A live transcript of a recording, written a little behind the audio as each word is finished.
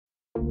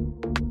Hey,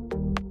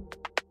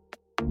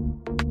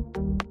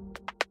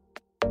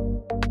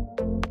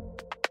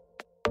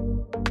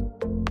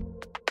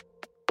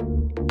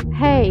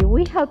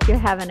 we hope you're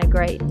having a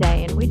great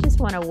day, and we just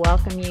want to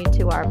welcome you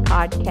to our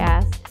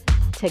podcast,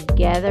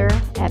 Together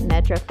at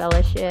Metro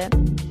Fellowship.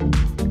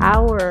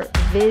 Our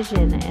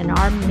vision and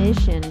our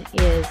mission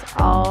is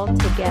all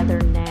together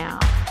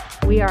now.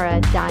 We are a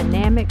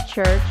dynamic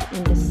church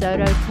in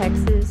DeSoto,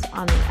 Texas,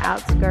 on the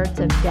outskirts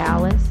of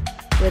Dallas.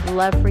 We'd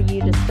love for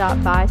you to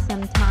stop by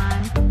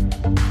sometime.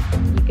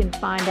 You can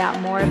find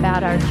out more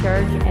about our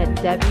church at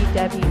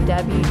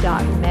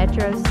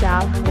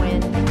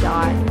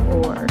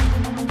www.metrosouthwind.org.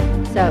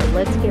 So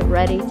let's get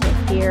ready to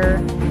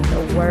hear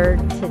the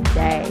word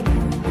today.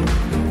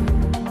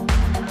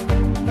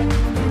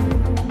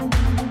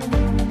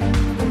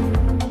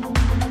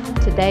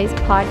 Today's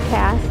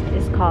podcast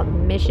is called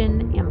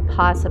Mission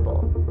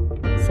Impossible.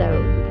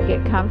 So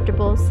get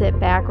comfortable, sit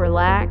back,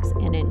 relax,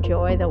 and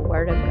enjoy the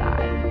Word of God.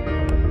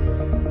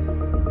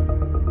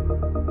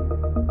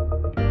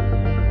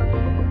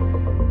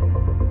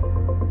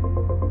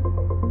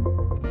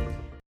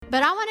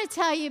 But I want to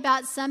tell you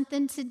about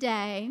something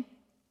today.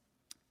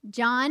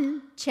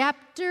 John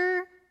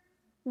chapter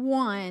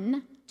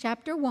 1,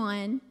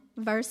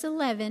 verse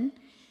 11,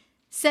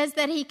 says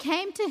that he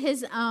came to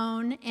his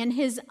own, and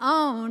his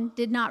own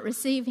did not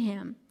receive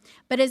him.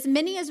 But as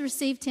many as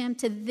received him,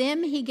 to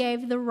them he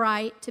gave the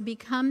right to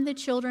become the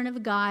children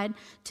of God,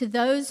 to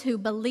those who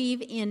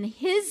believe in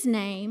his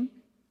name,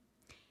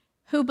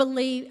 who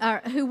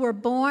were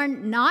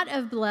born not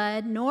of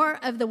blood, nor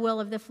of the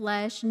will of the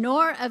flesh,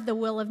 nor of the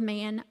will of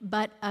man,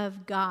 but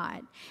of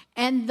God.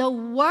 And the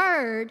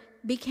Word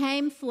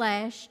became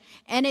flesh,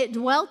 and it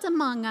dwelt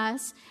among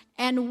us,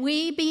 and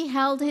we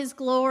beheld his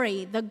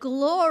glory, the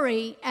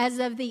glory as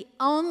of the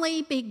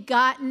only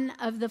begotten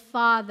of the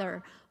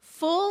Father,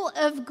 full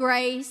of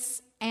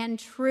grace and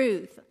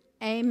truth.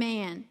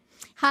 Amen.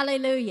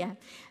 Hallelujah.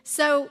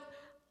 So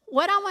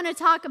what I want to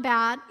talk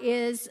about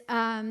is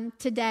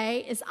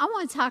today is I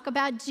want to talk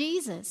about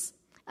Jesus.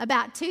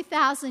 About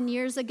 2,000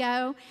 years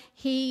ago,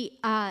 he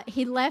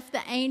left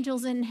the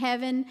angels in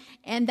heaven,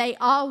 and they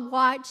all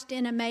watched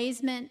in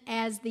amazement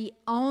as the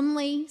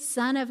only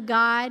Son of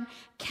God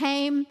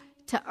came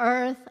to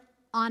earth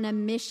on a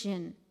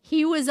mission.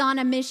 He was on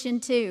a mission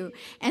too.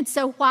 And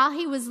so while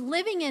he was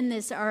living in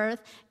this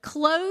earth,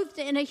 clothed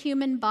in a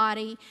human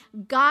body,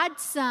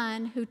 God's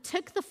Son, who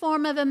took the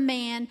form of a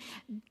man,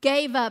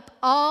 gave up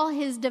all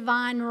his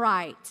divine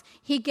rights.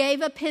 He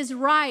gave up his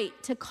right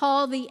to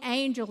call the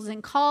angels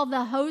and call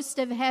the host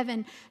of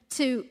heaven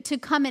to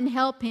come and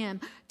help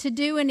him, to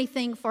do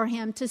anything for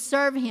him, to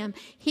serve him.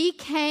 He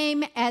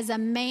came as a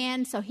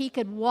man so he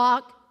could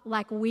walk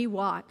like we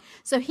walk,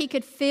 so he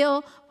could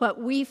feel what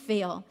we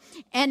feel.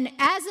 And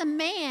as a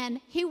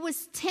man, he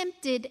was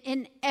tempted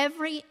in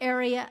every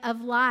area of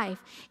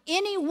life.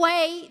 Any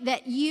way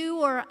that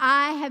you or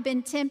I have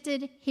been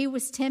tempted, he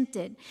was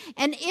tempted.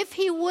 And if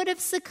he would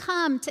have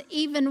succumbed to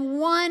even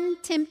one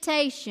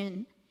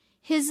temptation,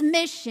 his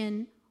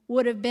mission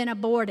would have been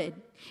aborted.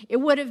 It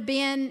would have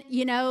been,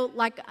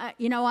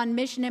 on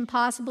Mission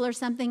Impossible or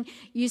something,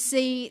 you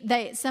see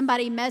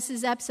somebody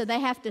messes up so they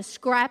have to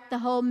scrap the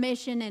whole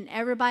mission and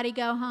everybody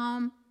go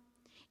home.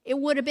 It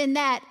would have been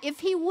that.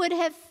 If he would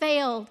have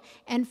failed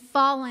and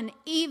fallen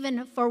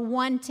even for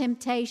one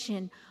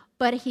temptation,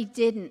 but he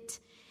didn't.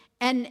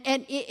 And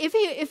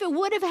if it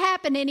would have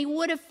happened and he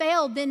would have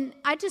failed, then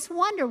I just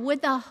wonder,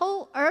 would the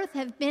whole earth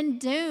have been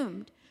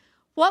doomed?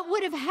 What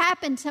would have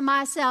happened to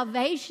my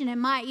salvation and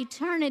my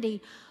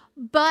eternity?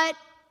 But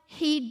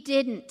he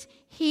didn't.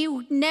 He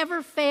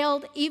never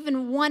failed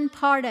even one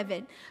part of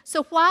it.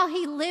 So while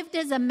he lived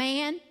as a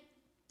man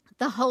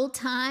the whole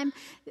time,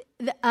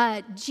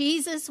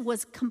 Jesus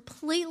was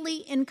completely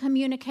in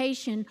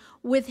communication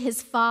with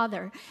his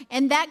Father.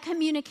 And that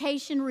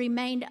communication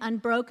remained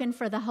unbroken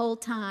for the whole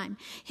time.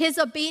 His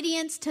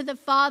obedience to the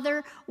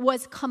Father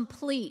was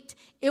complete.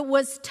 It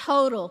was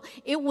total.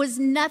 It was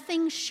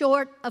nothing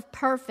short of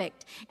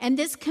perfect. And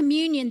this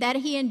communion that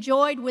he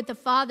enjoyed with the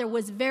Father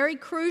was very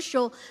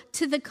crucial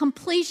to the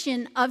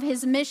completion of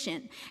his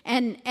mission.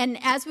 And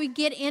as we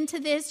get into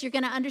this, you're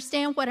going to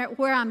understand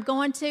where I'm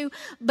going to.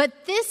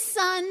 But this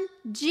Son,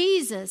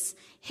 Jesus,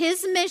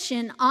 his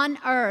mission on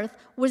earth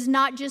was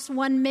not just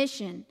one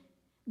mission.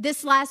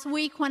 This last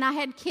week when I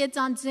had kids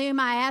on Zoom,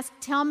 I asked,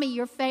 tell me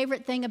your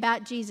favorite thing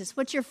about Jesus.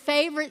 What's your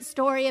favorite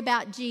story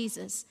about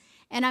Jesus?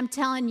 And I'm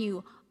telling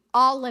you,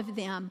 all of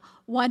them,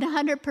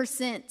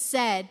 100%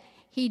 said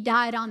he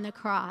died on the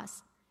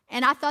cross.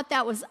 And I thought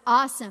that was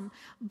awesome.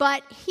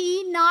 But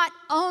he not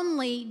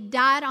only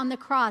died on the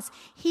cross,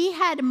 he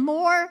had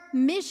more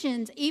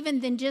missions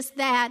even than just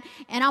that.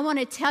 And I want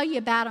to tell you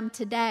about them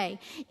today.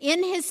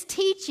 In his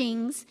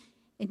teachings,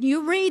 and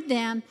you read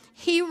them,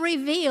 he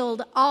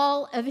revealed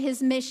all of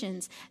his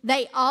missions.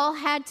 They all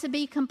had to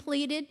be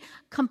completed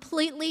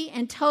completely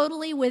and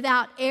totally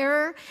without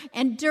error.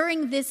 And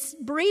during this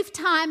brief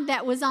time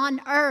that was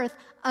on earth,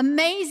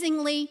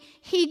 amazingly,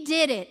 he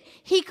did it.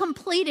 He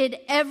completed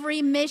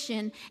every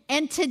mission.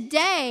 And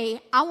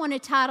today, I want to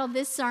title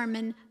this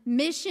sermon,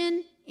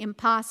 Mission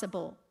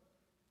Impossible.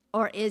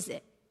 Or is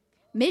it?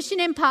 Mission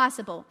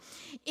impossible.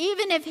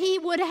 Even if he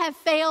would have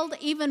failed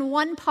even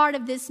one part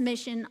of this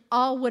mission,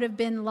 all would have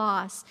been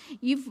lost.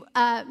 You've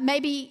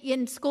maybe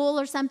in school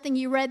or something,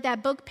 you read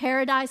that book,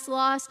 Paradise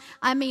Lost.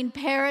 I mean,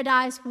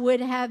 paradise would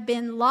have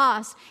been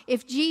lost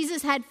if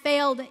Jesus had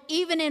failed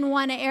even in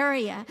one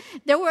area.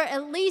 There were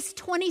at least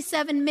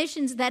 27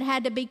 missions that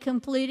had to be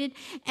completed,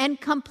 and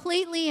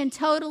completely and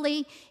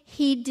totally,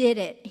 he did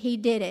it. He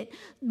did it.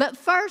 But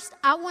first,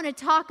 I want to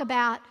talk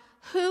about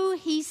who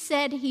he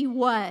said he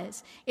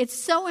was. It's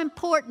so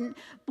important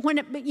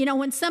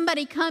when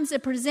somebody comes to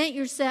present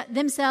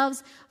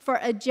themselves for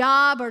a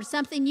job or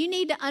something, you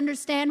need to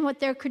understand what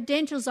their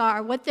credentials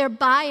are, what their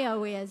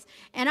bio is.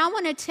 And I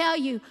want to tell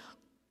you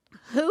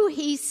who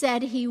he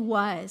said he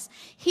was.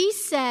 He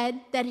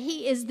said that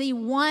he is the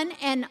one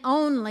and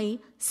only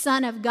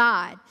Son of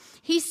God.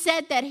 He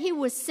said that he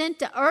was sent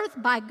to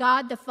earth by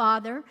God the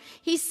Father.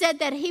 He said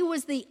that he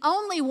was the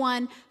only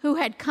one who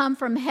had come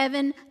from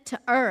heaven to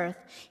earth.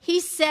 He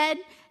said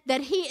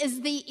that he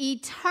is the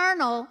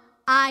eternal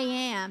I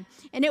am.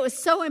 And it was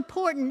so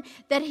important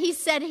that he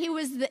said he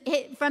was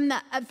from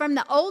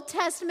the Old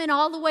Testament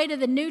all the way to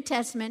the New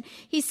Testament.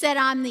 He said,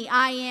 I'm the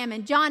I am.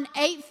 In John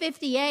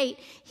 8:58,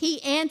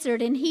 he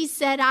answered and he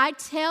said, I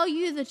tell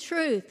you the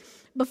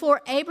truth.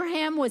 Before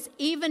Abraham was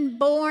even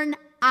born,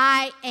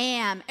 I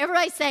am.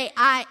 Everybody say,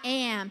 I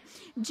am.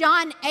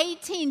 John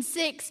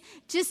 18:6,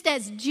 just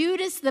as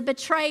Judas the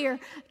betrayer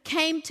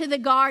came to the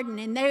garden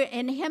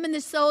and him and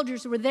the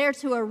soldiers were there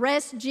to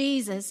arrest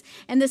Jesus.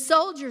 And the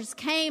soldiers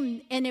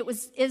came and it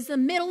was the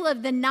middle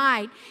of the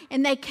night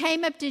and they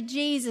came up to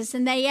Jesus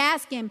and they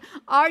asked him,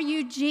 are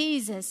you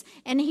Jesus?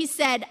 And he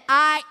said,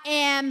 I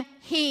am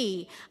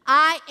he.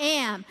 I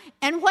am.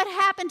 And what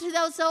happened to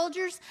those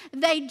soldiers?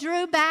 They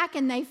drew back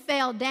and they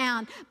fell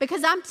down.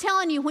 Because I'm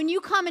telling you, when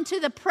you come into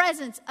the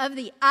presence of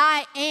the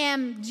I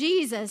am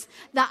Jesus,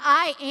 the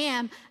I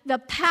am, the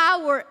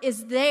power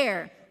is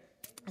there.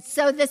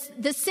 So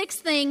the sixth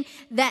thing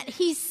that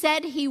he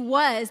said he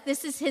was,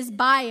 this is his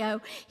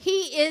bio,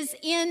 he is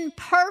in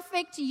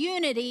perfect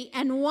unity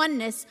and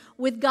oneness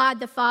with God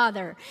the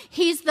Father.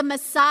 He's the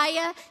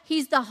Messiah.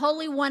 He's the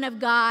Holy One of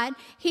God.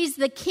 He's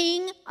the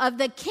King of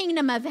the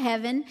kingdom of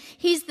heaven.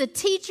 He's the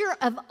teacher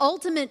of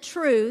ultimate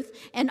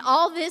truth. And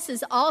all this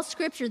is all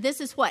scripture.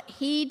 This is what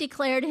he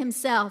declared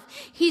himself.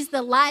 He's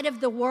the light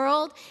of the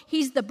world.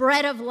 He's the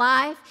bread of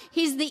life.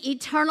 He's the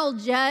eternal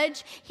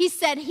judge. He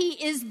said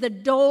he is the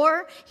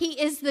door.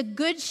 He is the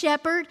good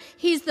shepherd.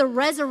 He's the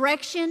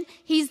resurrection.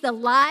 He's the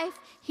life.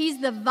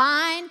 He's the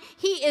vine.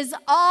 He is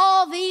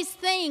all these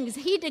things.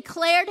 He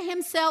declared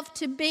himself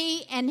to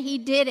be, and he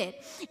did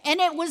it. And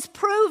it was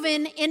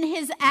proven in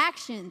his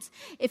actions.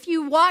 If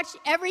you watch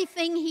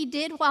everything he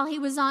did while he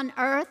was on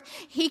earth,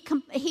 he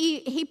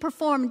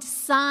performed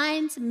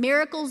signs,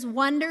 miracles,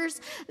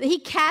 wonders. He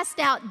cast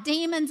out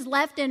demons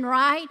left and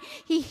right.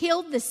 He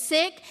healed the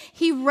sick.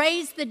 He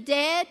raised the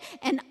dead.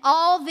 And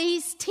all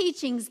these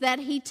teachings that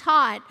he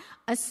taught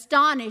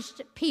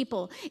astonished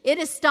people. It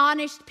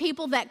astonished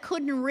people that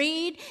couldn't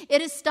read.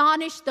 It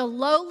astonished the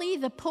lowly,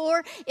 the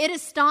poor. It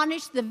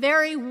astonished the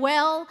very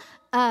well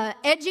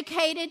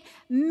educated.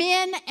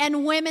 Men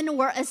and women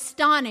were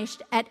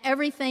astonished at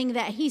everything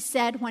that he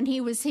said when he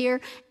was here,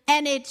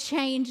 and it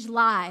changed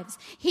lives.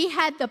 He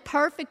had the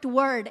perfect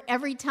word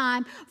every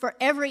time for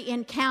every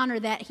encounter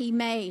that he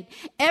made.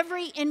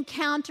 Every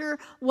encounter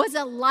was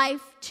a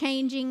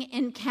life-changing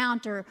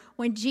encounter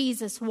when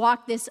Jesus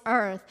walked this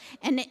earth.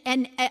 And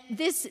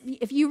this,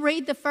 if you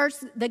read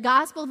the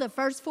gospel, the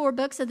first 4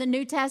 books of the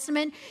New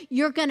Testament,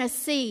 you're going to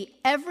see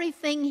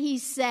everything he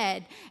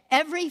said,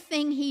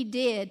 everything he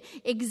did,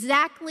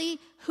 exactly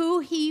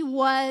who he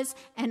was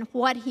and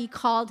what he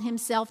called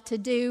himself to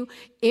do.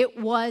 It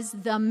was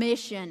the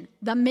mission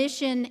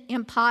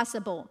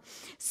impossible.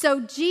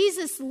 So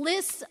Jesus'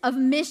 list of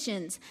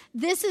missions,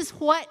 this is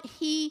what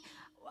he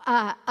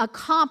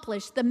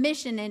accomplished, the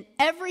mission, and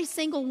every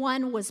single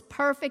one was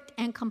perfect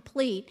and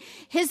complete.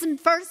 His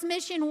first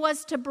mission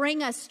was to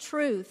bring us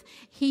truth.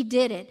 He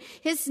did it.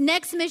 His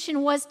next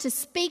mission was to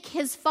speak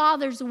his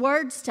Father's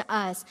words to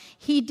us.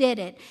 He did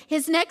it.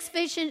 His next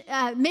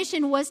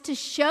mission was to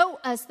show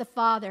us the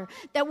Father,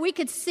 that we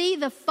could see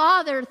the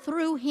Father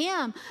through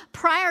him.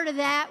 Prior to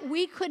that,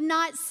 we could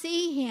not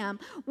see him.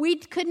 We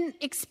couldn't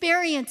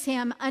experience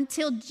him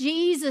until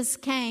Jesus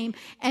came,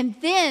 and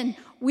then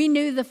we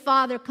knew the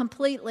Father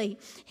completely.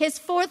 His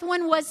fourth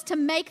one was to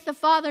make the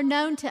Father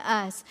known to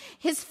us.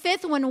 His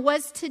fifth one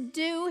was to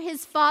do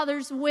his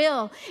Father's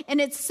will.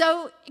 And it's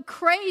so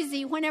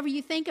crazy whenever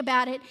you think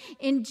about it.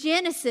 In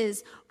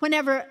Genesis,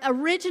 whenever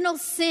original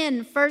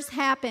sin first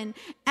happened,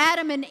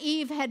 Adam and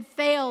Eve had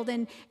failed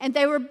and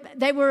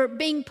they were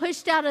being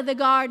pushed out of the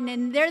garden.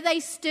 And there they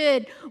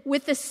stood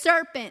with the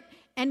serpent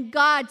and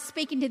God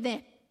speaking to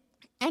them.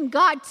 And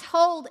God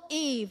told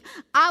Eve,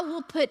 I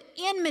will put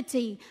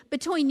enmity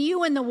between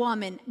you and the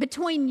woman,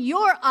 between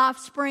your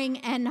offspring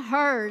and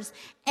hers,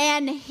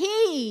 and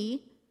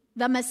he,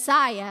 the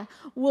Messiah,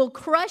 will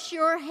crush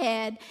your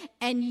head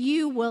and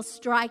you will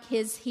strike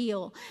his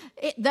heel.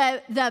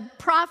 The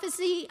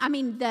prophecy,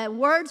 the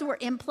words were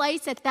in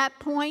place at that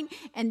point,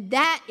 and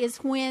that is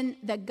when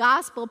the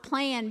gospel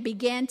plan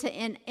began to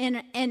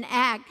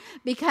enact,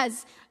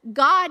 because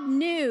God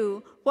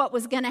knew what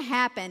was going to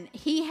happen.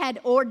 He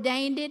had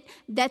ordained it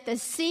that the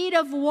seed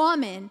of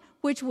woman,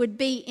 which would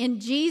be in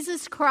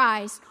Jesus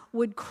Christ,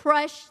 would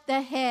crush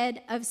the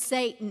head of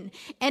Satan.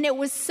 And it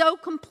was so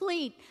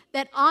complete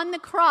that on the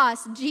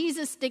cross,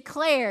 Jesus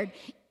declared,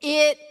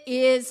 it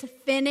is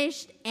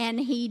finished, and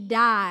he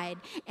died.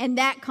 And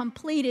that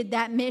completed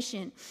that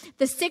mission.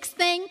 The sixth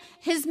thing,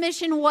 his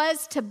mission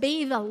was to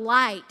be the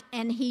light,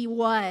 and he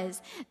was.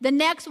 The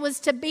next was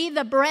to be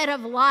the bread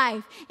of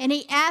life, and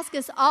he asked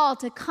us all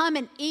to come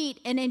and eat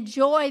and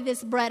enjoy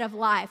this bread of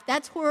life.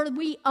 That's where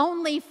we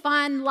only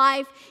find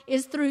life,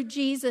 is through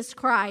Jesus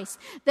Christ.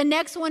 The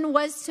next one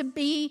was to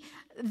be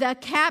the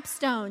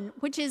capstone,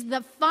 which is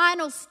the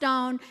final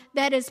stone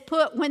that is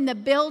put when the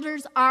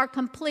builders are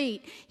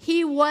complete.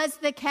 He was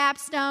the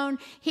capstone.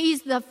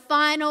 He's the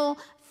final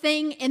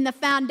thing in the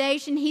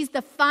foundation. He's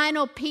the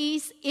final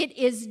piece. It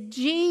is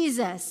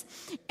Jesus.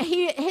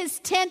 His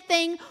 10th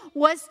thing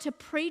was to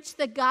preach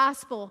the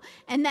gospel.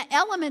 And the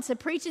elements of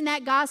preaching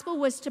that gospel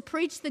was to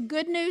preach the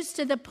good news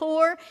to the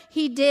poor.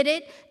 He did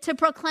it. To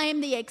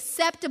proclaim the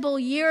acceptable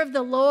year of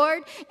the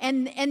Lord.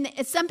 And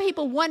some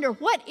people wonder,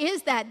 what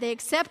is that? The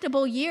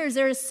acceptable year? Is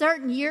there a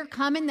certain year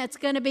coming that's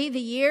going to be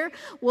the year?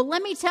 Well,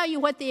 let me tell you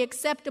what the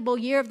acceptable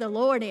year of the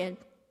Lord is.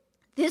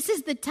 This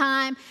is the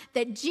time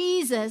that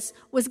Jesus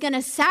was going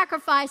to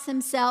sacrifice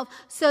himself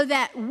so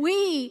that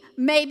we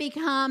may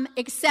become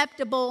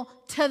acceptable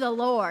to the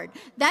Lord.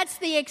 That's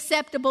the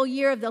acceptable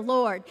year of the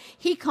Lord.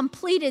 He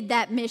completed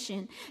that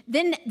mission.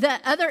 Then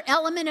the other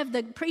element of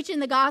the preaching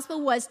the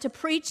gospel was to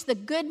preach the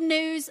good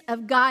news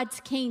of God's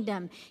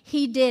kingdom.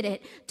 He did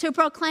it. To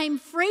proclaim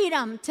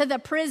freedom to the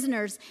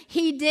prisoners.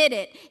 He did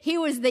it. He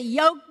was the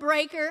yoke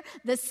breaker,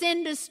 the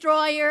sin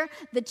destroyer,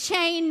 the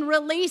chain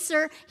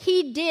releaser.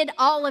 He did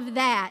all of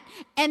that.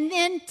 And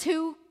then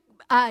to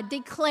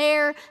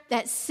declare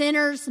that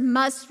sinners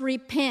must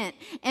repent.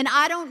 And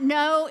I don't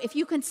know if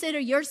you consider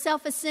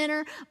yourself a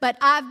sinner, but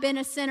I've been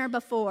a sinner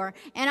before.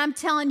 And I'm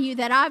telling you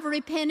that I've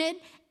repented,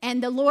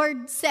 and the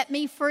Lord set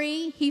me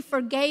free. He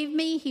forgave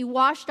me. He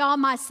washed all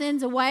my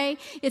sins away.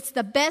 It's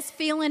the best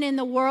feeling in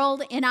the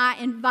world, and I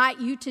invite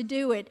you to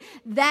do it.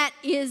 That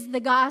is the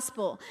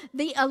gospel.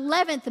 The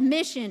 11th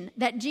mission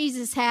that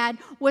Jesus had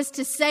was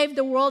to save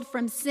the world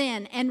from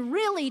sin, and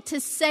really to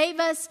save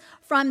us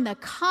from the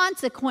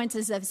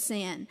consequences of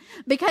sin.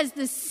 Because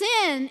the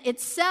sin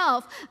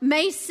itself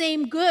may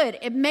seem good,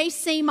 it may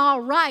seem all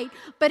right,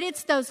 but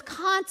it's those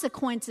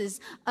consequences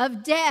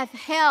of death,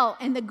 hell,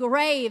 and the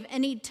grave,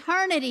 and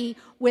eternity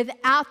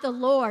without the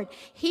Lord.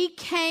 He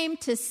came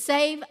to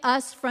save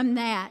us from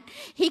that.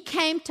 He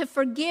came to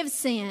forgive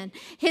sin.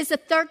 His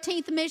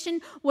 13th mission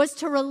was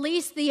to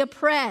release the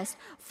oppressed.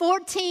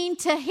 14,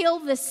 to heal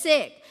the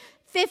sick.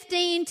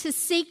 15, to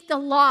seek the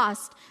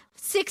lost.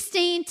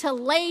 16, to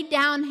lay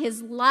down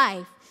his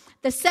life.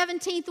 The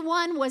 17th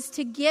one was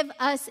to give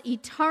us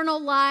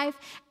eternal life.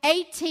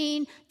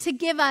 18, to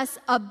give us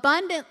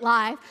abundant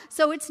life.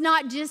 So it's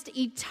not just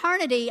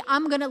eternity.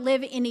 I'm going to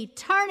live in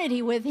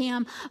eternity with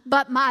him,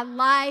 but my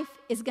life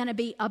is going to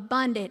be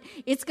abundant.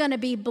 It's going to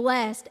be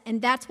blessed,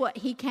 and that's what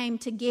he came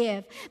to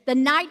give. The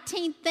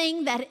 19th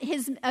thing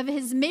of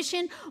his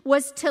mission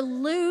was to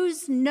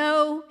lose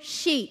no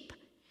sheep.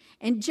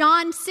 And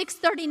John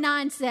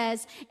 6:39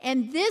 says,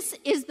 and this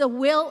is the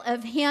will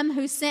of him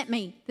who sent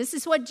me. This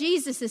is what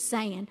Jesus is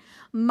saying.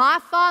 My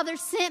Father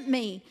sent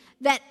me,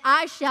 that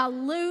I shall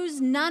lose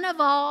none of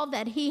all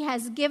that he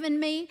has given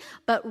me,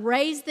 but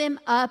raise them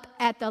up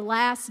at the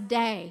last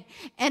day.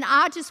 And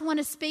I just want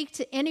to speak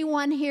to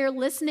anyone here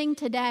listening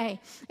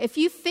today. If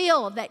you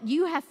feel that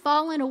you have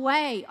fallen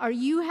away or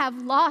you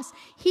have lost,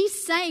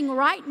 he's saying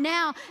right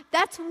now,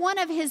 that's one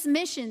of his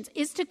missions,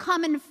 is to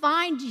come and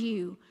find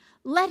you.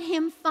 Let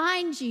him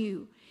find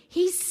you.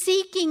 He's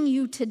seeking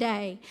you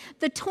today.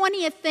 The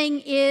 20th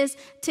thing is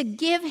to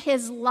give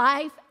his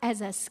life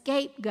as a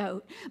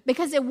scapegoat.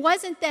 Because it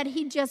wasn't that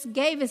he just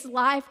gave his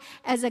life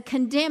as a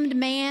condemned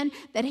man,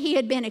 that he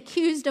had been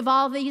accused of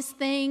all these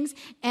things,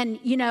 and,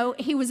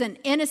 he was an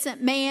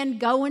innocent man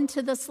going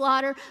to the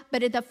slaughter.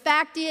 But the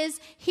fact is,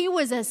 he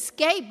was a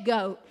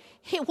scapegoat.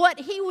 What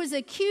he was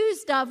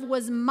accused of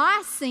was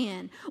my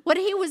sin. What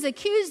he was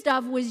accused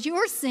of was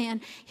your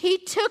sin. He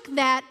took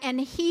that, and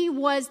he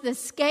was the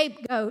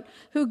scapegoat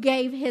who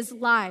gave his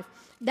life.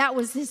 That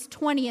was his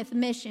 20th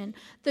mission.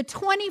 The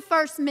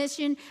 21st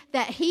mission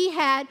that he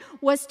had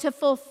was to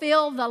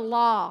fulfill the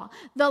law.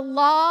 The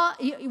law,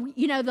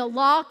 the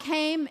law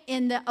came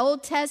in the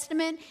Old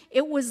Testament.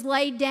 It was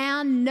laid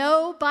down.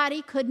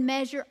 Nobody could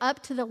measure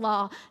up to the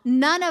law.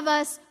 None of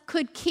us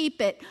could keep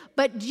it.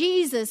 But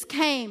Jesus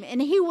came, and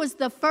he was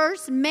the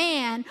first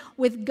man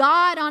with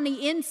God on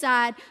the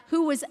inside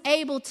who was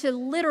able to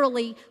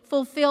literally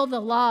fulfill the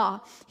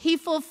law. He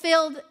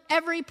fulfilled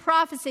every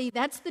prophecy.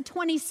 That's the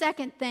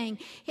 22nd thing.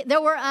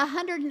 There were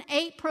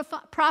 108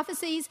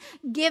 prophecies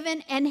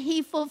given, and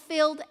he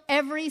fulfilled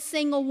every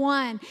single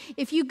one.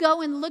 If you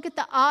go and look at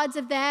the odds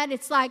of that,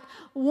 it's like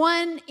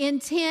 1 in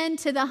 10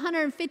 to the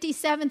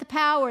 157th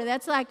power.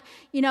 That's like,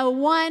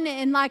 1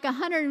 and like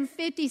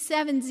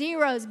 157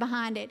 zeros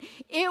behind it.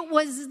 It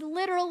was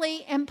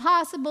literally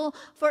impossible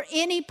for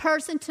any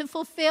person to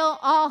fulfill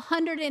all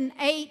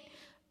 108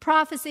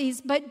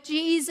 prophecies, but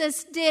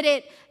Jesus did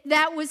it.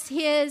 That was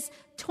his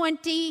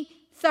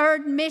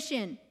 23rd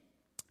mission.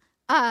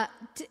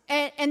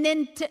 And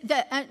then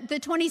the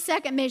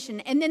 22nd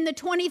mission. And then the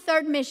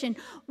 23rd mission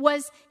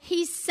was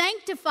he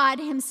sanctified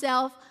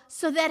himself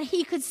so that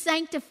he could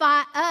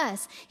sanctify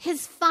us.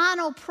 His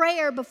final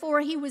prayer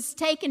before he was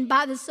taken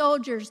by the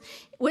soldiers,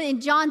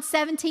 in John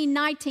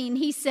 17:19,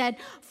 he said,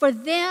 "For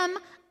them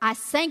I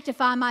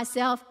sanctify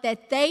myself,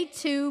 that they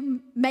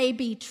too may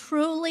be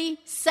truly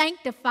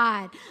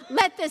sanctified."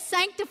 Let the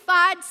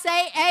sanctified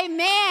say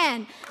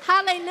amen.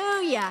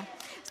 Hallelujah.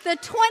 The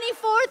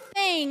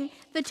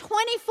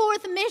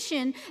 24th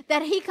mission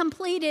that he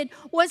completed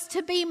was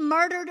to be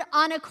murdered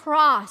on a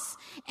cross.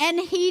 And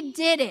he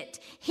did it.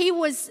 He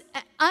was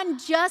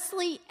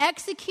unjustly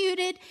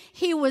executed.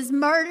 He was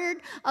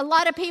murdered. A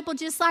lot of people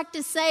just like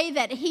to say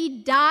that he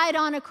died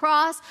on a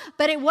cross,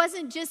 but it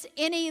wasn't just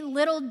any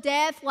little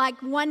death,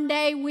 like one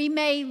day we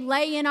may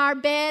lay in our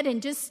bed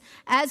and just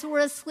as we're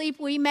asleep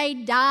we may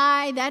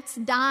die. That's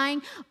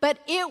dying. But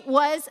it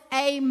was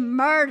a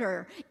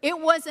murder. It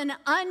was an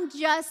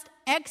unjust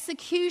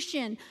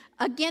execution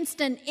against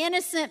an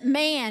innocent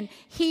man.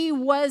 He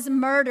was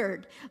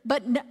murdered.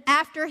 But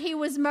after he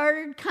was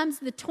murdered comes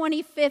the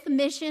 25th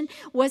mission,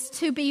 was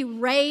to be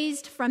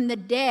raised from the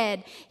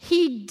dead.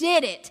 He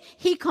did it.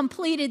 He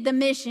completed the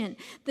mission.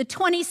 The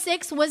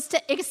 26th was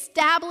to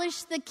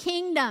establish the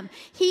kingdom.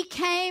 He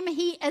came,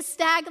 he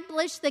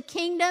established the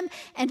kingdom,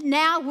 and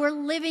now we're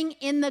living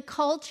in the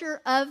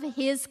culture of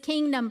his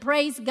kingdom.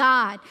 Praise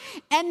God.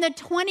 And the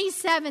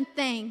 27th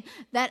thing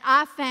that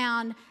I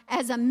found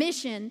as a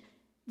mission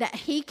that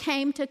he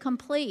came to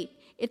complete.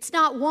 It's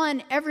not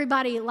one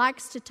everybody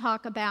likes to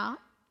talk about,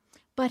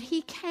 but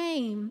he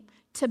came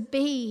to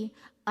be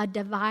a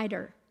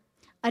divider.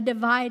 A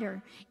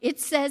divider.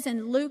 It says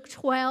in Luke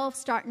 12,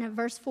 starting at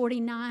verse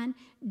 49,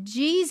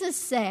 Jesus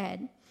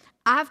said,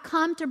 "I've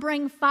come to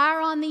bring fire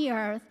on the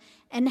earth,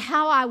 and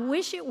how I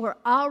wish it were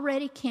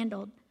already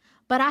kindled.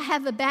 But I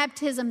have a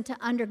baptism to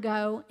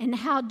undergo, and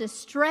how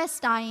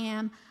distressed I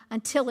am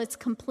until it's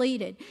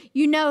completed."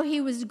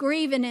 He was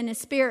grieving in his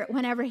spirit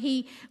whenever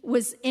he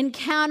was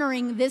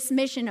encountering this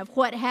mission of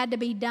what had to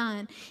be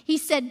done. He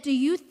said, "Do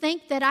you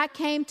think that I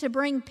came to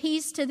bring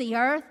peace to the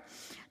earth?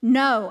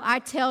 No, I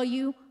tell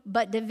you,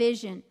 but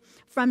division.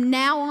 From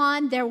now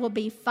on, there will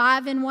be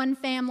 5 in one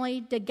family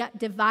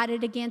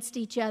divided against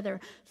each other.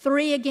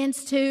 3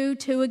 against 2,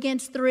 2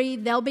 against 3,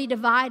 they'll be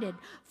divided.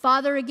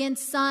 Father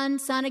against son,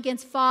 son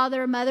against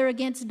father, mother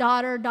against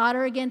daughter,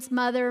 daughter against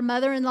mother,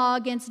 mother-in-law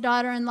against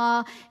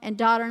daughter-in-law, and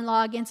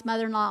daughter-in-law against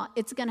mother-in-law."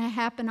 It's going to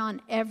happen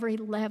on every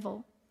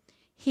level.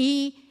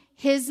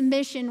 His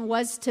mission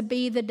was to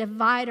be the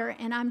divider.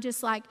 And I'm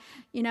just like,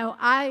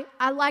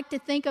 I like to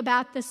think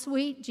about the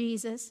sweet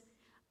Jesus,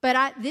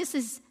 but this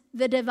is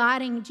the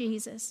dividing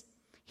Jesus.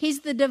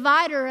 He's the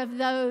divider of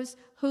those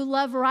who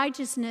love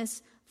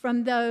righteousness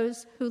from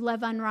those who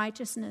love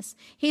unrighteousness.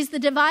 He's the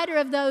divider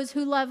of those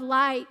who love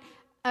light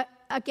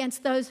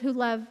against those who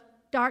love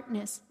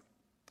darkness.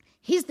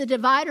 He's the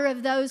divider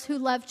of those who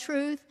love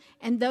truth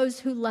and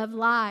those who love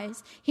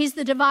lies. He's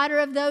the divider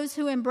of those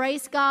who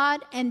embrace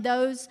God and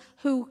those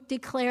who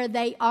declare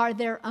they are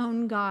their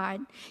own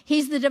God.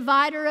 He's the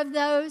divider of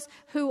those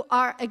who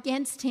are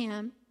against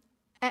him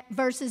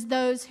versus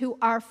those who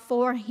are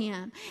for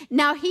him.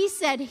 Now, he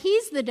said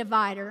he's the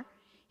divider.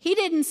 He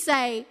didn't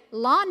say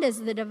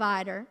Londa's the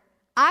divider.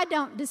 I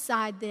don't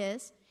decide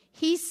this.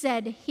 He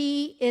said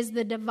he is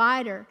the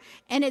divider.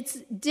 And it's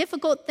a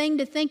difficult thing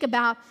to think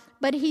about,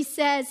 but he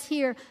says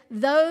here,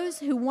 those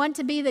who want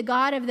to be the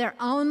God of their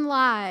own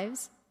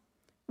lives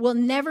will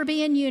never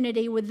be in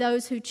unity with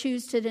those who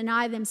choose to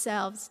deny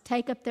themselves,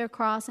 take up their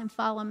cross, and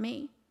follow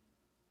me.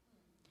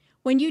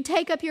 When you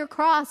take up your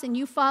cross and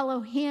you follow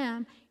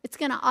him, it's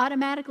going to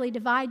automatically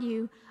divide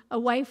you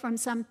away from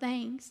some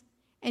things.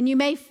 And you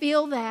may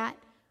feel that,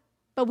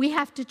 but we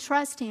have to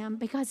trust him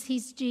because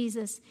he's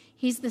Jesus.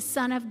 He's the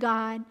Son of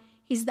God.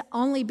 He's the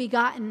only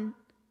begotten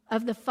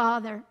of the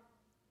Father.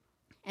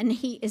 And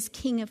he is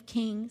King of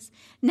Kings.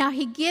 Now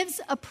he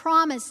gives a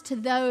promise to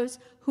those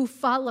who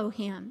follow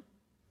him.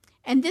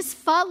 And this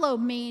follow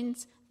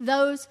means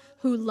those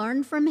who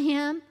learn from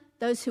him,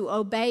 those who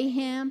obey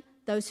him,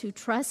 those who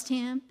trust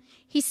him.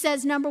 He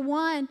says, number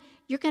one,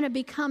 you're going to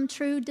become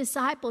true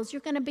disciples. You're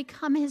going to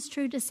become his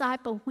true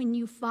disciple when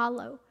you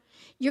follow.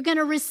 You're going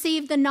to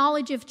receive the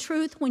knowledge of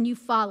truth when you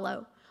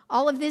follow.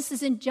 All of this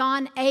is in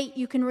John 8.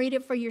 You can read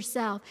it for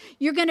yourself.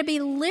 You're going to be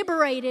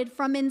liberated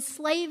from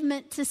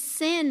enslavement to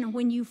sin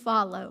when you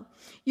follow.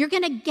 You're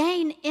going to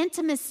gain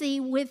intimacy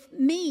with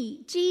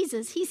me,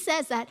 Jesus. He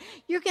says that.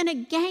 You're going to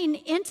gain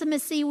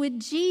intimacy with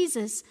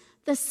Jesus,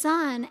 the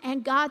Son,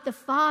 and God the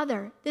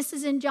Father. This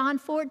is in John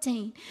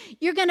 14.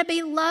 You're going to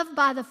be loved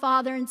by the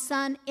Father and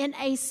Son in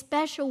a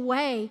special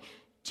way.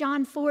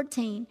 John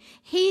 14.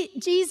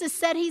 Jesus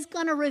said he's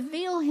going to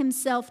reveal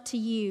himself to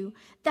you.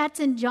 That's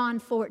in John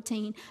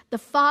 14. The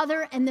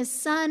Father and the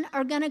Son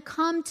are going to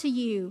come to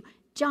you.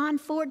 John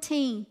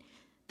 14.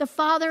 The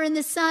Father and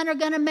the Son are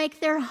going to make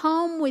their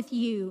home with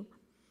you.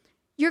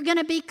 You're going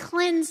to be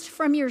cleansed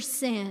from your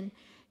sin.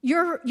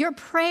 Your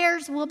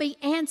prayers will be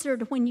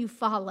answered when you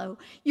follow.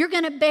 You're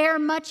going to bear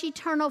much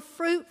eternal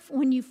fruit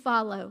when you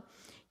follow.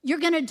 You're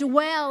going to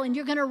dwell and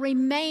you're going to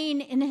remain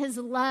in his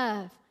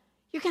love.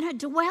 You're going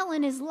to dwell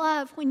in his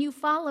love when you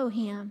follow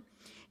him.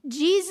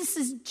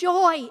 Jesus'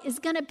 joy is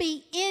going to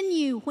be in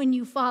you when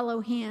you follow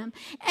him.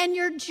 And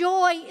your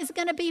joy is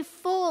going to be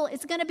full.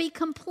 It's going to be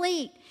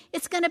complete.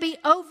 It's going to be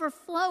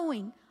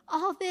overflowing.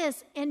 All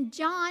this in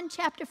John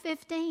chapter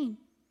 15.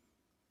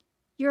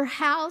 Your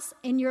house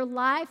and your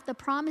life, the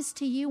promise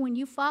to you when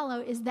you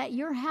follow is that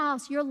your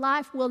house, your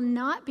life will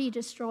not be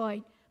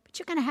destroyed, but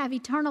you're going to have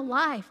eternal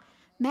life.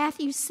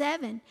 Matthew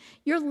 7.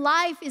 Your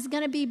life is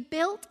going to be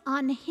built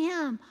on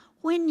him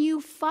when you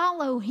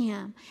follow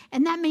him.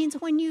 And that means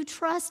when you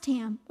trust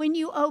him, when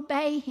you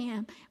obey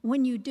him,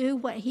 when you do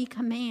what he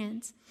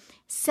commands.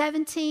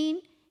 17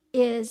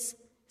 is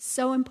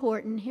so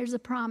important. Here's a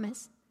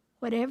promise.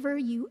 Whatever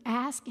you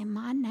ask in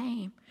my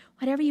name,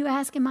 whatever you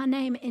ask in my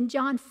name. In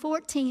John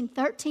 14,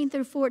 13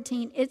 through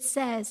 14, it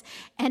says,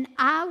 and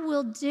I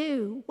will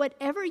do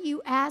whatever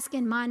you ask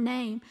in my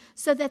name,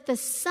 so that the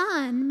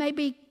Son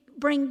may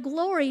bring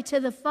glory to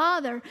the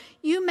Father.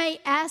 You may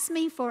ask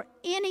me for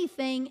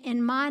anything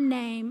in my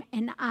name,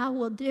 and I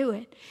will do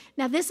it.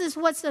 Now, this is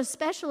what's so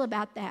special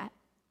about that.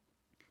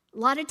 A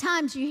lot of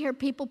times you hear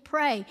people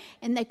pray,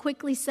 and they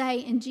quickly say,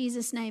 in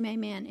Jesus' name,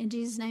 amen. In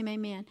Jesus' name,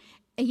 amen.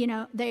 You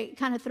know, they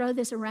kind of throw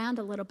this around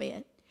a little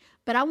bit.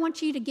 But I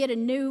want you to get a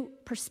new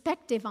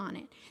perspective on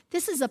it.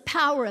 This is a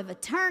power of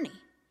attorney.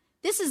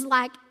 This is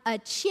like a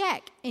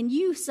check, and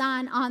you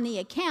sign on the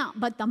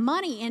account, but the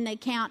money in the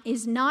account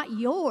is not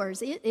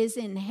yours. It is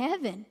in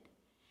heaven.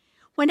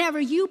 Whenever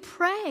you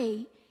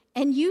pray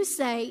and you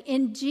say,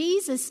 in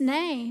Jesus'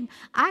 name,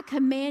 I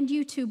command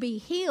you to be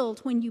healed.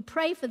 When you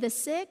pray for the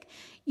sick,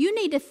 you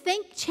need to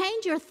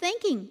change your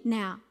thinking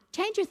now.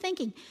 Change your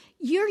thinking.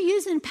 You're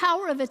using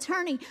power of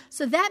attorney,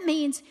 so that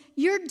means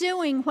you're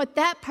doing what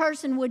that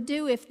person would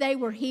do if they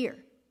were here.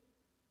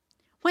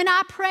 When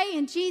I pray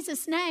in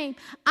Jesus' name,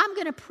 I'm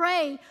going to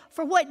pray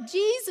for what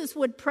Jesus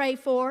would pray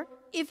for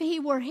if he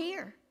were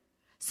here.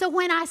 So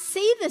when I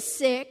see the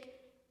sick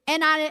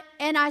and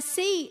I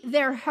see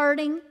they're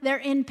hurting, they're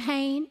in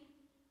pain,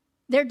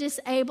 they're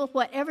disabled,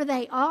 whatever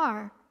they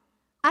are,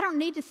 I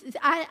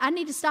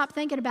need to stop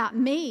thinking about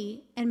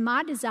me and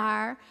my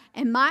desire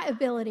and my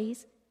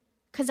abilities,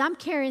 because I'm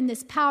carrying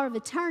this power of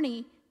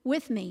attorney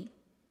with me.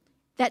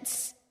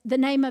 That's the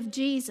name of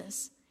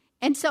Jesus.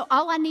 And so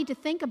all I need to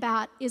think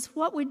about is,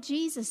 what would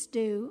Jesus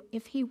do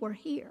if he were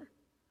here?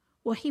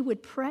 Well, he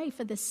would pray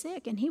for the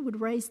sick and he would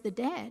raise the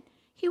dead.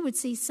 He would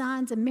see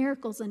signs and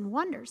miracles and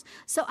wonders.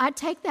 So I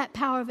take that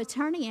power of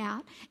attorney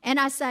out and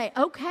I say,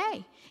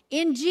 okay,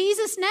 in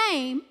Jesus'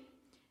 name,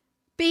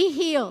 be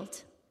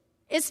healed.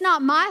 It's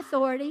not my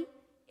authority.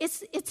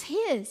 It's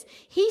his.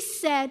 He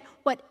said,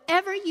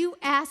 whatever you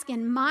ask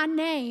in my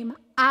name,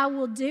 I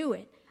will do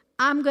it.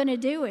 I'm going to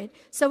do it.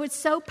 So it's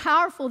so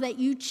powerful that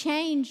you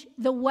change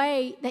the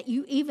way that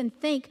you even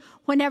think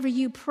whenever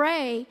you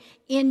pray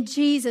in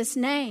Jesus'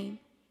 name.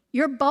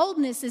 Your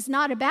boldness is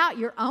not about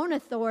your own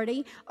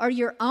authority or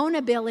your own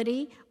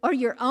ability or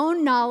your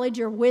own knowledge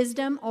or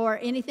wisdom or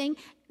anything.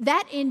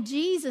 That in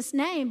Jesus'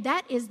 name,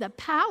 that is the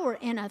power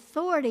and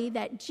authority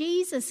that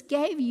Jesus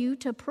gave you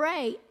to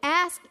pray.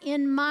 Ask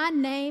in my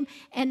name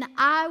and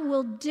I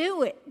will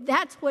do it.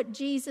 That's what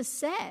Jesus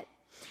said.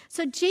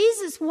 So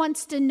Jesus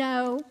wants to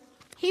know,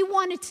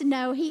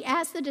 he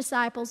asked the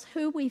disciples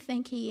who we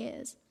think he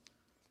is.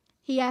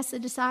 He asked the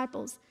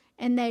disciples,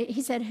 and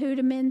he said, who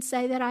do men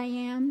say that I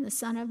am, the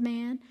Son of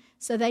Man?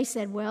 So they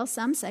said, well,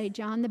 some say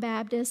John the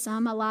Baptist,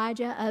 some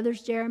Elijah,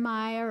 others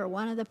Jeremiah or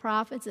one of the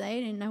prophets.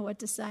 They didn't know what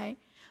to say.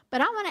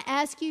 But I want to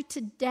ask you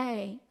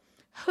today,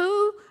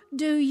 who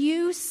do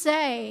you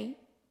say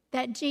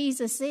that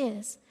Jesus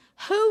is?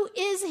 Who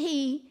is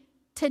he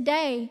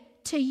today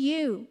to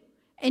you?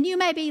 And you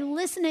may be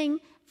listening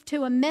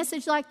to a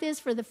message like this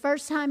for the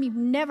first time. You've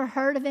never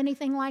heard of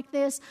anything like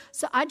this.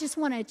 So I just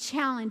want to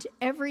challenge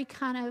every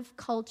kind of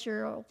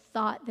culture or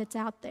thought that's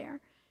out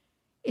there.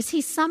 Is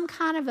he some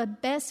kind of a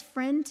best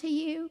friend to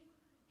you?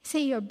 Is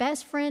he your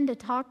best friend to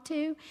talk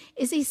to?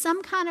 Is he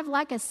some kind of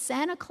like a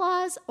Santa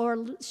Claus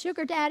or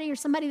sugar daddy or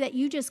somebody that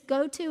you just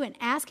go to and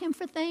ask him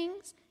for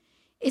things?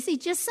 Is he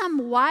just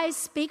some wise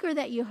speaker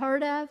that you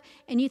heard of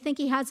and you think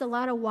he has a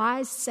lot of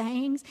wise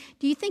sayings?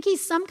 Do you think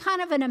he's some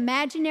kind of an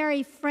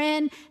imaginary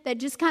friend that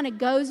just kind of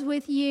goes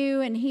with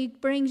you and he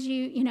brings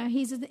you,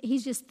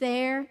 he's just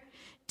there?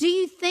 Do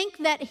you think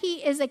that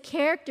he is a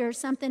character,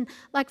 something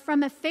like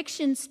from a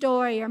fiction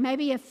story or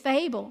maybe a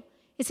fable?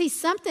 Is he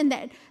something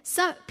that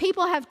some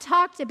people have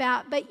talked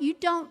about, but you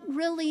don't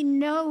really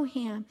know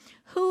him?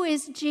 Who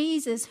is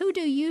Jesus? Who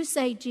do you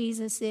say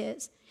Jesus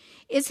is?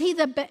 Is he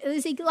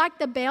like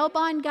the bail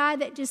bond guy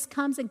that just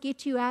comes and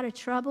gets you out of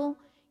trouble?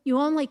 You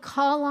only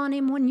call on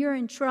him when you're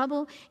in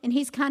trouble, and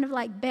he's kind of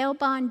like bail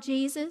bond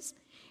Jesus?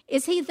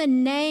 Is he the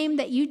name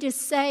that you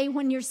just say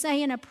when you're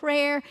saying a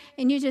prayer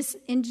and you just,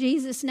 in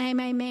Jesus' name,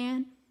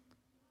 amen?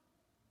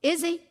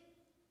 Is he?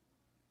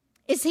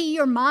 Is he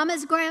your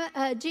mama's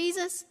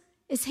Jesus?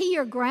 Is he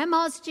your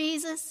grandma's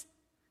Jesus?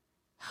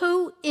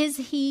 Who is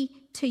he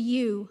to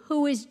you?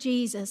 Who is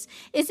Jesus?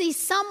 Is he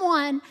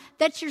someone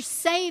that you're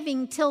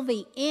saving till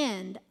the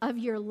end of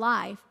your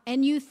life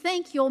and you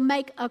think you'll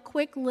make a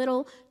quick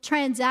little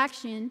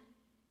transaction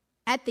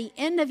at the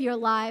end of your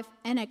life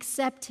and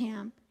accept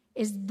him?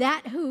 Is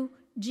that who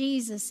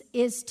Jesus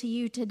is to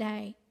you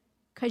today?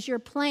 Because your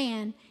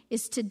plan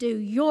is to do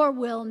your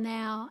will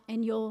now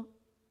and you'll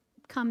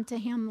come to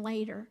him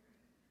later.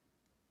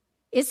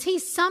 Is he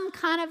some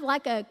kind of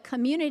like a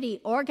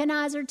community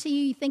organizer to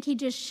you? You think he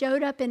just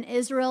showed up in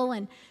Israel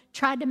and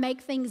tried to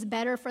make things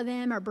better for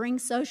them or bring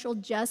social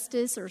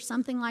justice or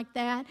something like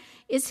that?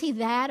 Is he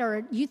that?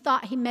 Or you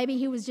thought maybe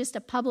he was just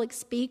a public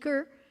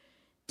speaker?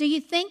 Do you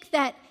think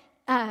that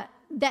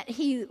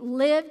he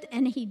lived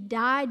and he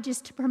died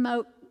just to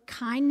promote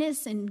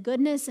kindness and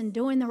goodness and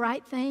doing the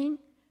right thing?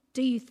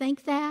 Do you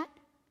think that?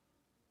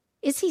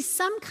 Is he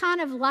some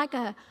kind of like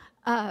a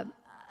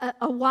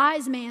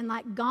wise man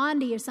like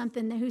Gandhi or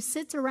something who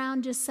sits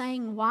around just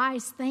saying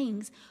wise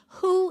things?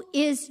 Who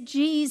is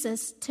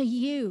Jesus to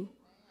you?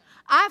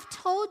 I've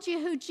told you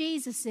who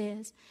Jesus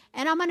is,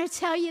 and I'm going to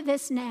tell you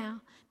this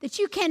now, that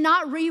you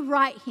cannot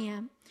rewrite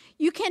him.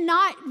 You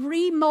cannot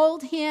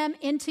remold him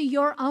into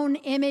your own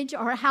image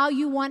or how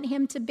you want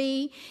him to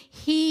be.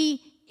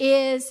 He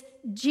is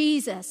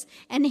Jesus,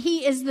 and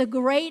he is the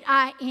great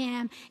I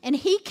am, and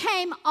he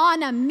came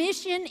on a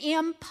mission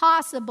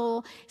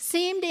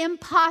seemed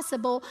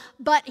impossible,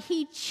 but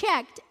he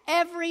checked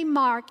every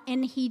mark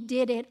and he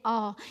did it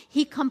all.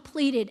 He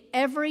completed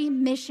every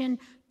mission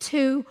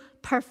to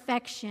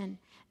perfection.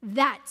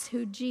 That's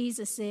who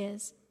Jesus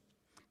is.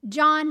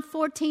 John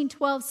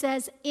 14:12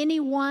 says,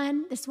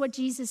 this is what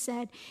Jesus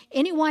said,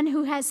 anyone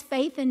who has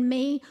faith in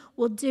me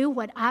will do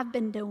what I've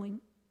been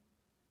doing.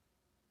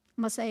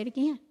 I'm going to say it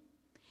again.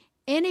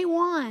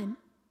 Anyone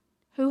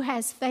who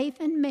has faith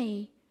in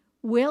me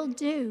will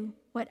do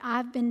what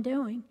I've been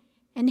doing.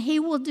 And he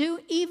will do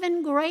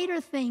even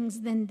greater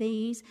things than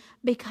these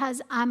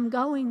because I'm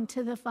going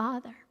to the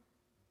Father.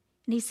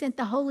 And he sent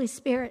the Holy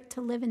Spirit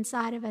to live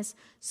inside of us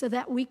so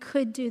that we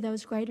could do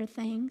those greater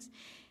things.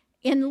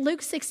 In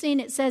Luke 16,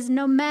 it says,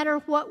 no matter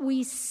what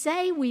we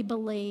say we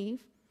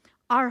believe,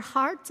 our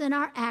hearts and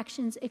our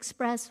actions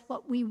express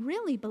what we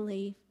really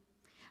believe.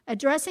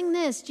 Addressing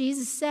this,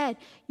 Jesus said,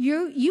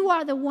 you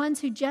are the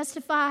ones who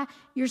justify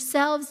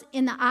yourselves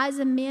in the eyes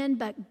of men,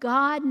 but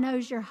God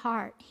knows your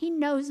heart. He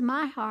knows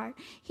my heart.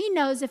 He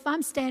knows if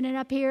I'm standing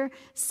up here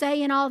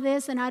saying all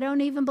this and I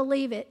don't even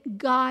believe it,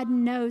 God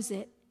knows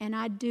it, and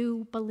I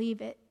do believe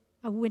it.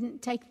 I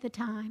wouldn't take the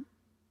time.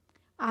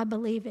 I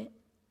believe it.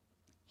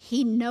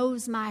 He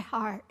knows my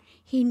heart.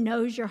 He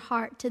knows your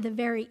heart to the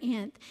very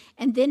end.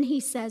 And then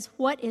he says,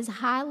 what is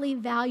highly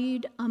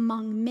valued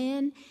among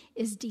men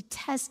is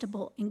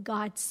detestable in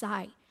God's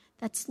sight.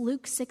 That's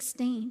Luke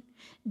 16.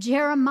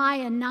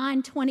 Jeremiah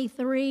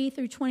 9:23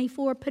 through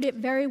 24 put it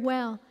very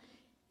well.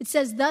 It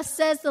says, thus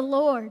says the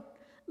Lord,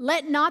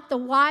 let not the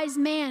wise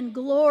man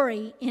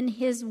glory in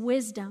his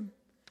wisdom.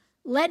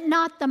 Let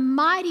not the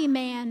mighty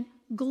man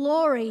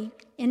glory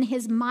in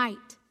his might.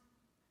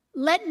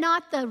 Let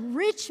not the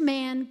rich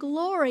man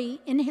glory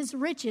in his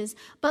riches,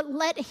 but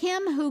let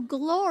him who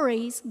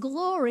glories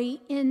glory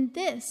in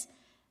this,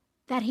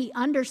 that he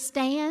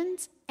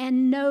understands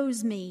and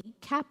knows me,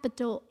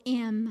 capital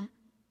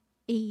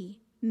M-E,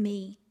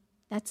 me.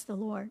 That's the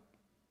Lord.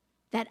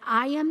 That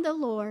I am the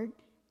Lord,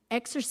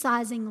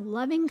 exercising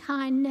loving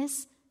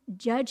kindness,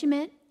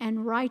 judgment,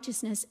 and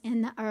righteousness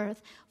in the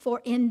earth.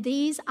 For in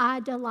these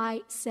I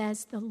delight,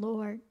 says the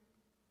Lord.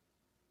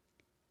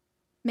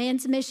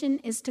 Man's mission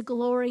is to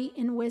glory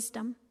in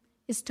wisdom,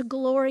 is to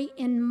glory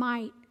in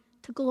might,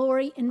 to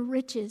glory in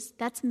riches.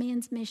 That's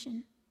man's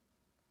mission.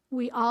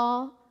 We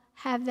all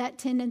have that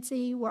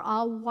tendency. We're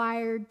all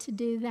wired to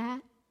do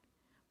that.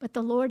 But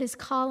the Lord is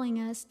calling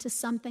us to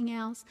something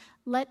else.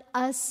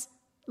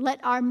 Let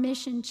our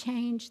mission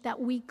change, that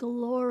we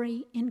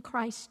glory in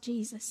Christ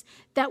Jesus.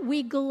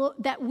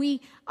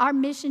 Our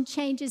mission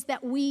changes,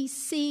 that we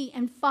see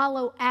and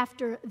follow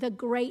after the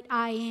great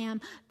I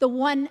am, the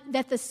one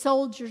that the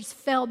soldiers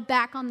fell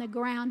back on the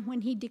ground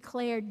when he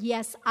declared,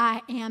 yes,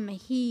 I am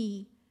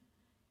he.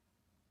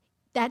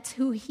 That's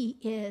who he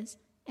is.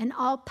 And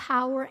all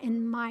power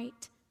and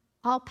might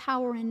all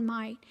power and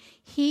might.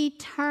 He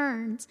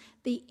turns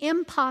the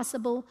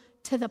impossible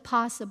to the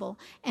possible.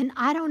 And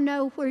I don't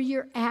know where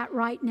you're at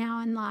right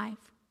now in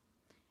life.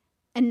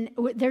 And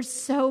there's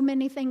so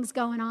many things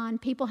going on.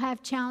 People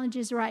have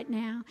challenges right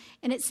now.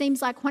 And it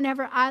seems like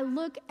whenever I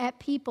look at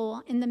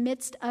people in the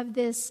midst of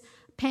this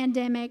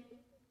pandemic,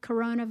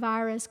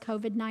 coronavirus,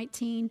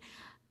 COVID-19,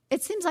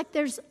 it seems like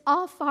there's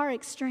all far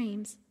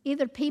extremes.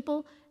 Either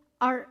people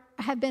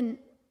have been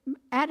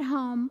at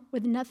home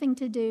with nothing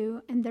to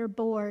do and they're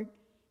bored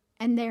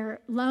and they're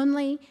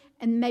lonely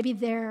and maybe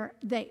they're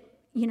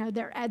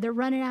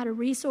running out of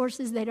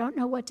resources. They don't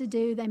know what to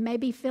do. They may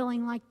be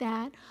feeling like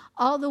that,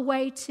 all the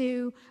way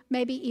to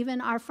maybe even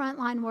our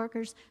frontline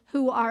workers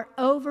who are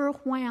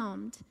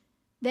overwhelmed.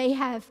 They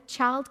have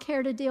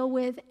childcare to deal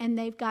with, and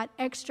they've got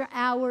extra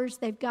hours.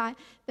 They've got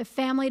the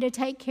family to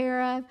take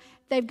care of.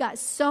 They've got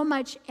so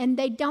much, and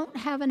they don't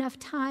have enough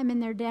time in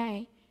their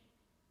day.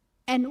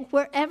 And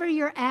wherever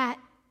you're at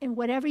and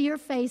whatever you're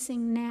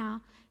facing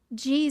now,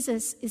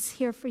 Jesus is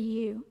here for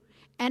you.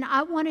 And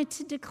I wanted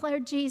to declare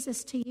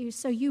Jesus to you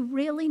so you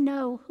really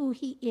know who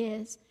he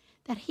is,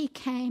 that he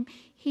came,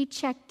 he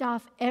checked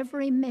off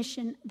every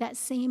mission that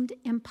seemed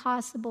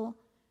impossible,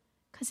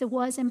 because it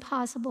was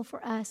impossible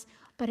for us,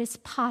 but it's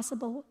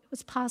possible. It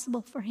was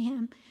possible for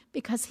him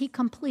because he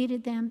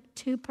completed them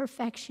to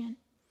perfection.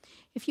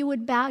 If you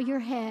would bow your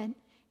head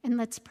and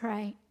let's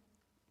pray.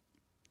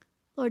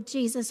 Lord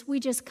Jesus, we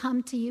just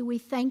come to you. We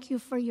thank you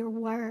for your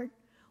word.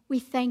 We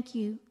thank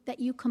you that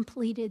you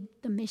completed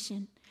the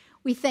mission.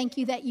 We thank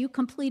you that you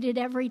completed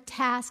every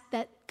task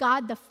that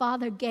God the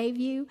Father gave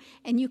you,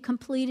 and you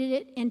completed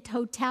it in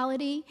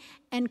totality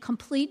and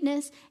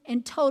completeness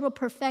and total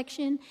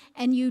perfection,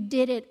 and you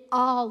did it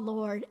all,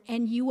 Lord,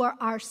 and you are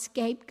our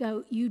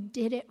scapegoat. You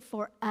did it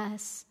for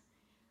us.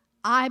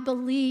 I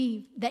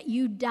believe that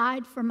you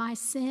died for my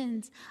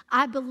sins.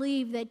 I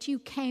believe that you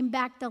came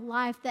back to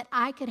life, that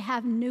I could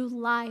have new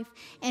life.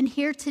 And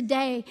here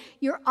today,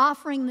 you're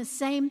offering the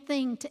same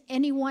thing to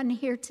anyone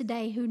here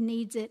today who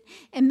needs it.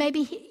 And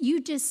maybe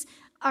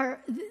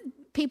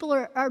people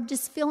are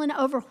just feeling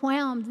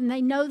overwhelmed, and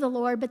they know the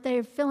Lord, but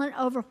they're feeling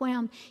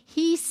overwhelmed.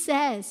 He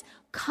says,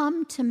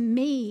 "Come to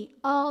me,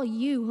 all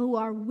you who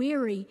are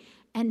weary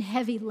and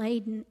heavy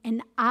laden,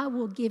 and I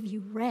will give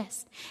you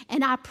rest."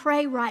 And I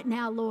pray right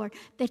now, Lord,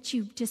 that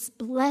you just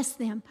bless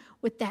them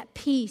with that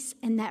peace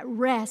and that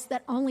rest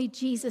that only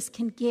Jesus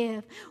can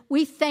give.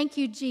 We thank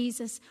you,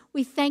 Jesus.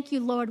 We thank you,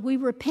 Lord. We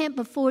repent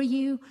before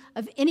you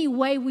of any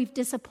way we've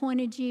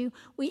disappointed you.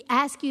 We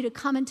ask you to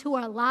come into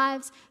our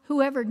lives.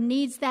 Whoever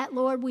needs that,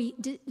 Lord, we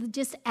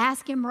just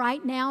ask him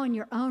right now in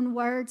your own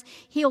words.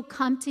 He'll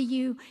come to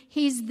you.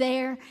 He's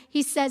there.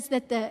 He says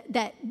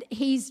that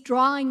he's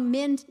drawing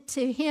men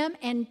to him,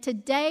 and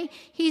today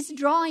he's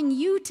drawing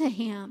you to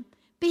him.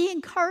 Be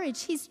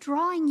encouraged. He's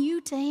drawing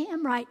you to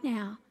him right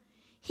now.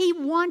 He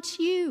wants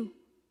you.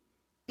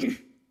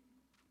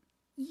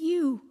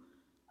 You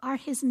are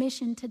his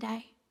mission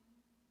today.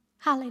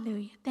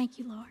 Hallelujah. Thank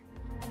you, Lord.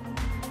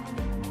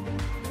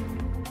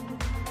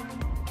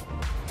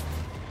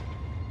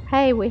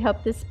 Hey, we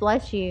hope this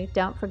bless you.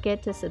 Don't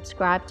forget to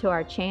subscribe to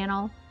our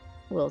channel.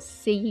 We'll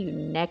see you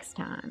next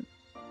time.